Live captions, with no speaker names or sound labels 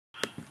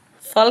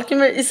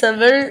Falkenberg is a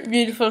very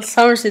beautiful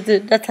summer city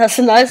that has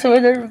nice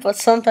weather, but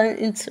sometimes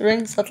it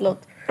rains a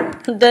lot.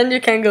 Then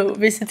you can go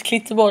visit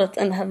Klitterbadet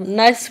and have a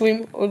nice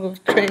swim or go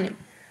training.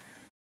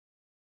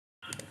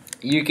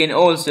 You can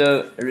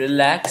also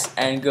relax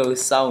and go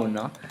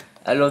sauna.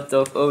 A lot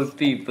of old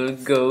people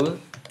go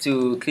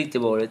to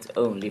Klitterbadet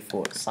only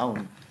for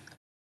sauna.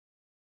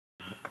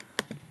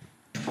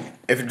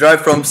 If you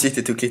drive from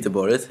city to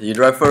Klitterbadet, you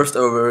drive first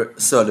over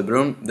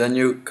Söderbron, then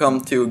you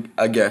come to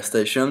a gas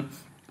station.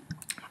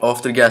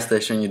 After the gas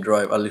station you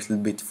drive a little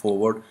bit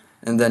forward,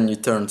 and then you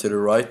turn to the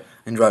right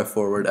and drive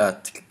forward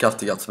at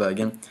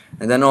Kattegattsvägen.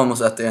 And then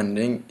almost at the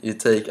ending you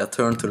take a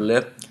turn to the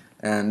left,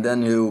 and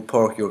then you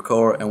park your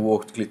car and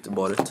walk to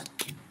Klitterbadet.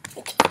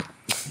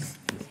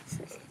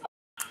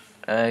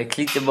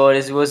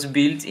 Klitterbadet was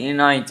built in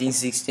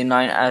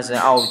 1969 as an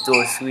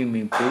outdoor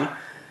swimming pool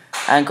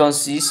and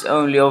consists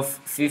only of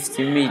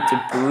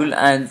 50-meter pool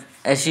and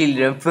a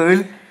children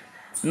pool.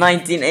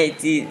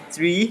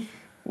 1983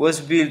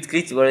 was built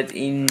Klitterbadet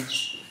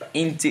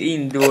into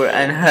indoor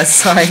and has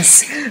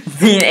since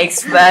been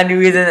expanded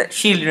with a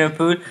children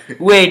pool,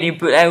 wading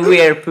pool and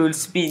whirlpool,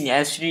 spinning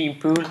and stream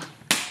pool.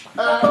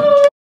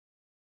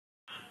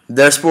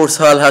 Their sports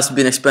hall has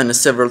been expanded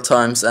several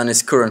times and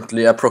is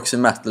currently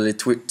approximately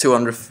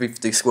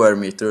 250 square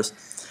meters.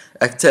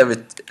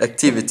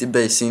 Activity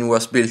basin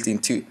was built in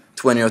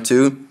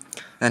 2002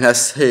 and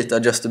has heat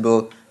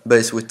adjustable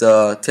base with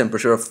a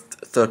temperature of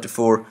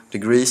 34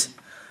 degrees.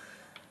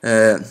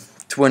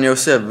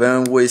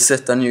 2007 we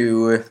set a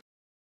new